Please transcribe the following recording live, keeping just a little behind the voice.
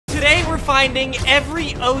finding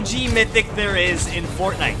every OG Mythic there is in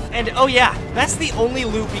Fortnite. And oh yeah, that's the only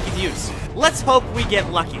loot we can use. Let's hope we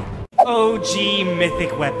get lucky. OG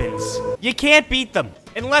Mythic weapons. You can't beat them.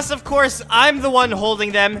 Unless, of course, I'm the one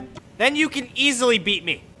holding them. Then you can easily beat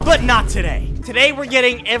me. But not today. Today we're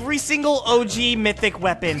getting every single OG Mythic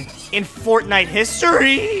weapon in Fortnite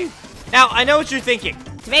history. Now, I know what you're thinking.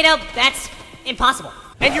 Tomato, that's impossible.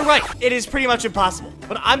 And you're right, it is pretty much impossible.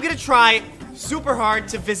 But I'm gonna try super hard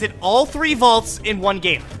to visit all 3 vaults in one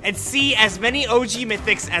game and see as many OG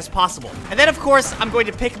Mythics as possible. And then, of course, I'm going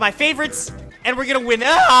to pick my favorites, and we're gonna win.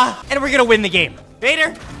 And we're gonna win the game.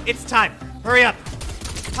 Vader, it's time. Hurry up.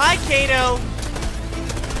 Hi, Kato.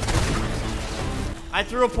 I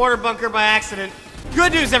threw a porter bunker by accident.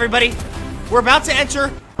 Good news, everybody. We're about to enter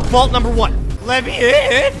vault number 1. Let me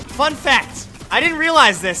in. Fun fact, I didn't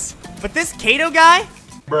realize this, but this Kato guy,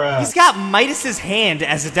 he's got Midas's hand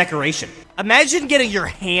as a decoration. Imagine getting your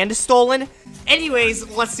hand stolen. Anyways,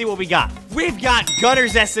 let's see what we got. We've got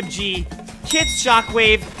Gunner's SMG, Kit's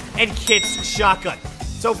Shockwave, and Kit's Shotgun.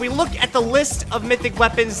 So if we look at the list of Mythic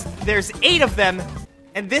weapons, there's 8 of them,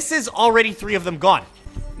 and this is already 3 of them gone.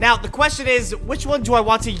 Now, the question is, which one do I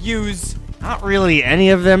want to use? Not really any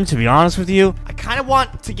of them, to be honest with you. I kind of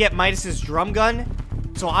want to get Midas's drum gun,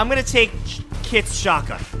 so I'm going to take Kit's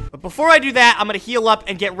shotgun. But before I do that, I'm going to heal up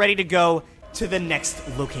and get ready to go to the next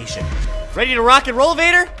location. Ready to rock and roll,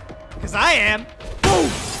 Vader? Because I am. Boom!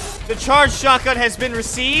 The charged shotgun has been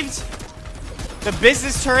received. The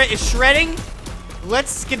business turret is shredding.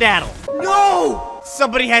 Let's skedaddle. No!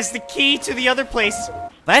 Somebody has the key to the other place.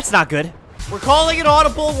 That's not good. We're calling it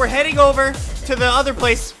audible. We're heading over to the other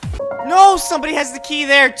place. No, somebody has the key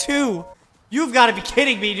there too. You've got to be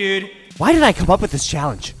kidding me, dude. Why did I come up with this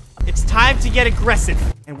challenge? It's time to get aggressive,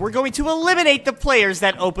 and we're going to eliminate the players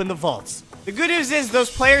that open the vaults. The good news is those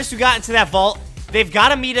players who got into that vault, they've got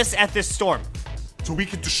to meet us at this storm. So we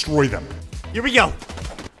can destroy them. Here we go.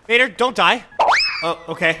 Vader, don't die. Oh,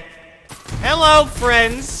 okay. Hello,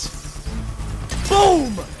 friends.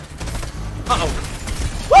 Boom! Uh-oh.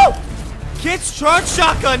 Woo! Kit's charged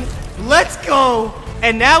shotgun. Let's go.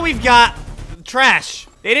 And now we've got trash.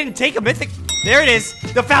 They didn't take a Mythic. There it is.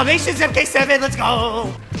 The Foundation's MK7. Let's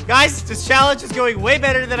go. Guys, this challenge is going way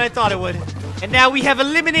better than I thought it would. And now we have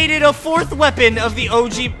eliminated a 4th weapon of the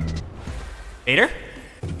OG. Vader?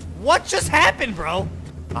 What just happened, bro?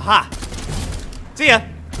 Aha. See ya.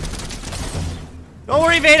 Don't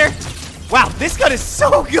worry, Vader. Wow, this gun is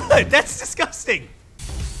so good. That's disgusting.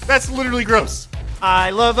 That's literally gross.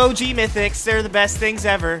 I love OG Mythics. They're the best things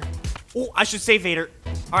ever. Oh, I should save Vader.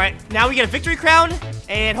 All right, now we get a victory crown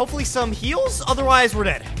and hopefully some heals. Otherwise, we're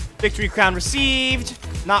dead. Victory crown received.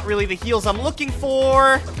 Not really the heals I'm looking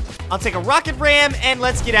for. I'll take a rocket ram and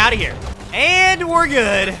let's get out of here. And we're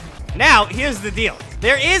good. Now, here's the deal.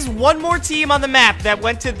 There is one more team on the map that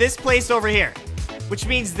went to this place over here, which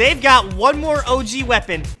means they've got one more OG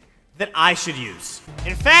weapon that I should use.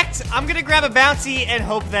 In fact, I'm gonna grab a bounty and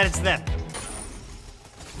hope that it's them.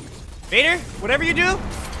 Vader, whatever you do,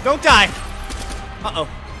 don't die. Uh-oh.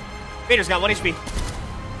 Vader's got 1 HP.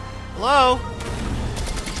 Hello?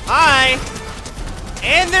 Hi.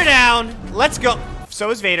 And they're down. Let's go. So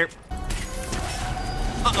is Vader.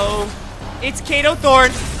 Uh-oh. It's Kato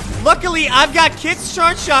Thorn. Luckily, I've got Kit's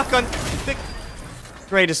charged shotgun. The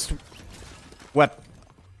greatest weapon.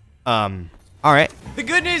 Alright. The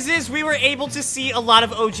good news is we were able to see a lot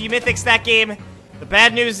of OG Mythics that game. The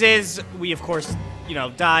bad news is we, of course,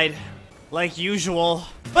 died. Like usual.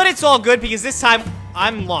 But it's all good because this time,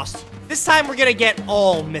 I'm lost. This time, we're gonna get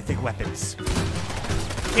all Mythic weapons.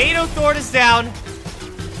 Kato Thorn is down.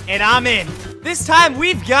 And I'm in. This time,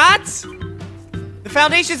 we've got the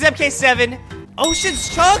Foundation's MK7.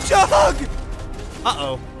 Ocean's Chug Chug!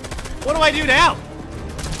 Uh-oh. What do I do now?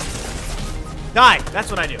 Die. That's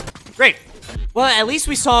what I do. Great. Well, at least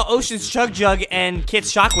we saw Ocean's Chug Jug and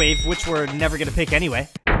Kit's Shockwave, which we're never gonna pick anyway.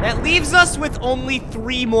 That leaves us with only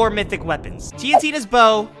 3 more Mythic weapons. TNTina's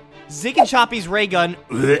bow, Zig and Choppy's ray gun,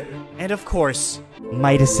 and of course,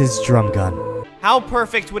 Midas's drum gun. How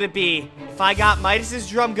perfect would it be if I got Midas's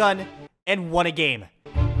drum gun and won a game?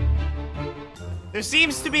 There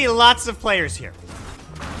seems to be lots of players here.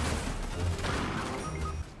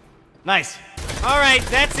 Nice. Alright,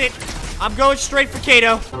 that's it. I'm going straight for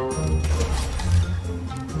Kato.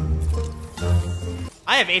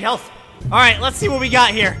 I have 8 health. Alright, let's see what we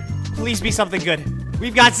got here. Please be something good.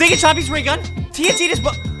 We've got Zig and Choppy's ray gun, TNTina's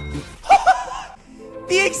bow.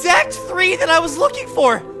 The exact 3 that I was looking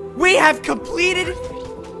for. We have completed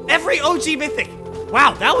every OG Mythic.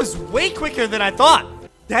 Wow, that was way quicker than I thought.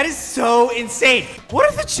 That is so insane.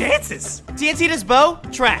 What are the chances? TNTina's bow,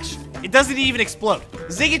 trash. It doesn't even explode.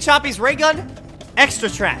 Ziggy Choppy's ray gun, extra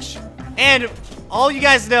trash. And all you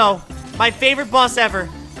guys know, my favorite boss ever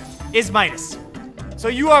is Midas. So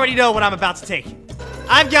you already know what I'm about to take.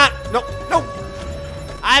 I've got, no.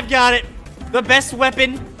 I've got it. The best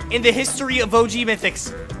weapon in the history of OG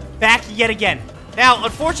Mythics. Back yet again. Now,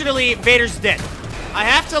 unfortunately, Vader's dead. I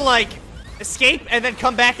have to, like, escape and then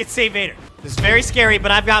come back and save Vader. This is very scary,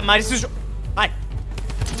 but I've got Midas's... Hi.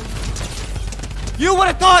 You would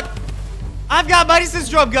have thought I've got Midas's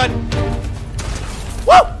drum gun.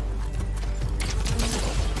 Woo!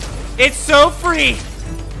 It's so free.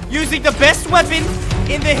 Using the best weapon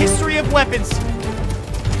in the history of weapons.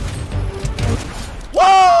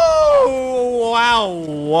 Whoa! Wow.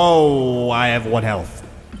 Whoa. I have 1 health.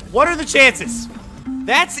 What are the chances?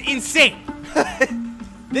 That's insane.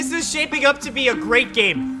 This is shaping up to be a great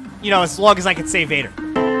game. You know, as long as I can save Vader.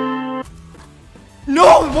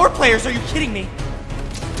 No! More players! Are you kidding me?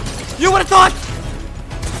 You would have thought!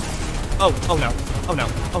 Oh no. Oh no.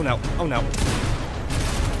 Oh no. Oh no.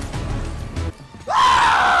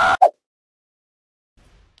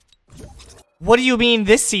 What do you mean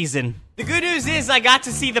this season? The good news is I got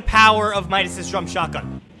to see the power of Midas's drum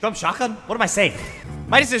shotgun. Drum shotgun? What am I saying?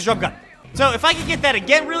 Midas's drum gun. So if I could get that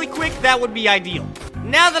again really quick, that would be ideal.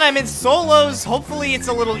 Now that I'm in solos, hopefully it's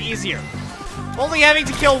a little easier. Only having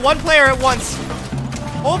to kill 1 player at once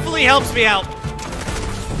hopefully helps me out.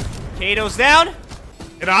 Kato's down.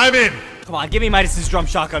 And I'm in. Come on, give me Midas's drum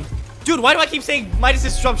shotgun. Dude, why do I keep saying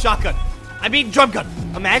Midas's drum shotgun? I mean drum gun.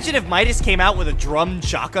 Imagine if Midas came out with a drum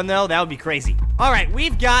shotgun, though. That would be crazy. All right,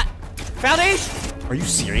 we've got Foundation. Are you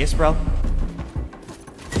serious, bro?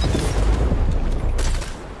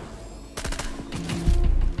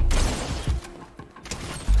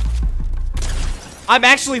 I'm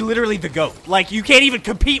actually literally the GOAT. Like, you can't even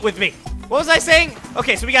compete with me. What was I saying?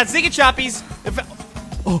 Okay, so we got Ziggy Choppies.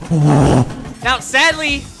 Now,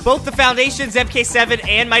 sadly, both the Foundation's MK7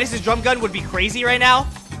 and Midas's drum gun would be crazy right now,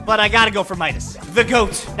 but I gotta go for Midas, the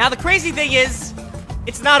GOAT. Now, the crazy thing is,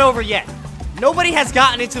 it's not over yet. Nobody has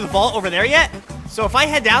gotten into the vault over there yet, so if I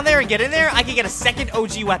head down there and get in there, I can get a second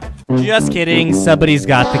OG weapon. Just kidding, somebody's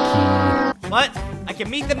got the key. But I can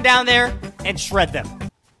meet them down there and shred them.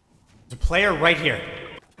 There's a player right here.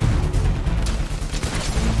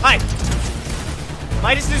 Hi.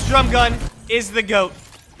 Midas's drum gun is the GOAT.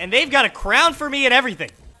 And they've got a crown for me and everything.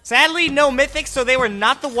 Sadly, no mythics, so they were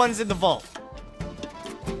not the ones in the vault.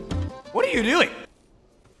 What are you doing?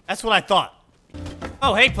 That's what I thought.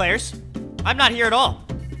 Oh, hey, players. I'm not here at all.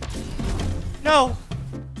 No.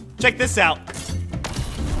 Check this out.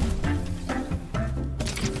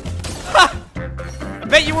 Ha! I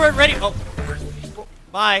bet you weren't ready. Oh.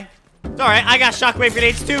 Bye. It's alright, I got shockwave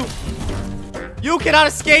grenades too. You cannot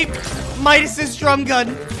escape Midas's drum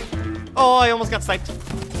gun. Oh, I almost got sniped.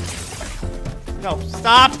 No,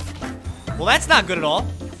 stop. Well, that's not good at all.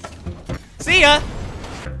 See ya.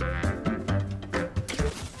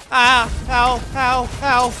 Ah, ow, ow,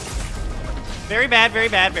 ow. Very bad, very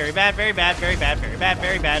bad, very bad, very bad, very bad, very bad,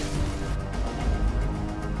 very bad.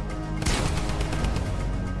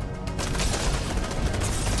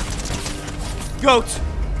 GOAT.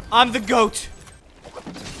 I'm the GOAT.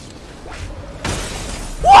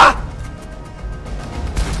 What?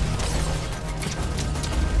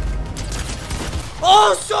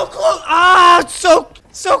 Oh, so close. Ah, so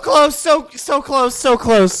close, so close, so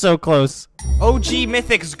close, so close. OG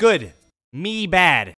Mythic's good. Me bad.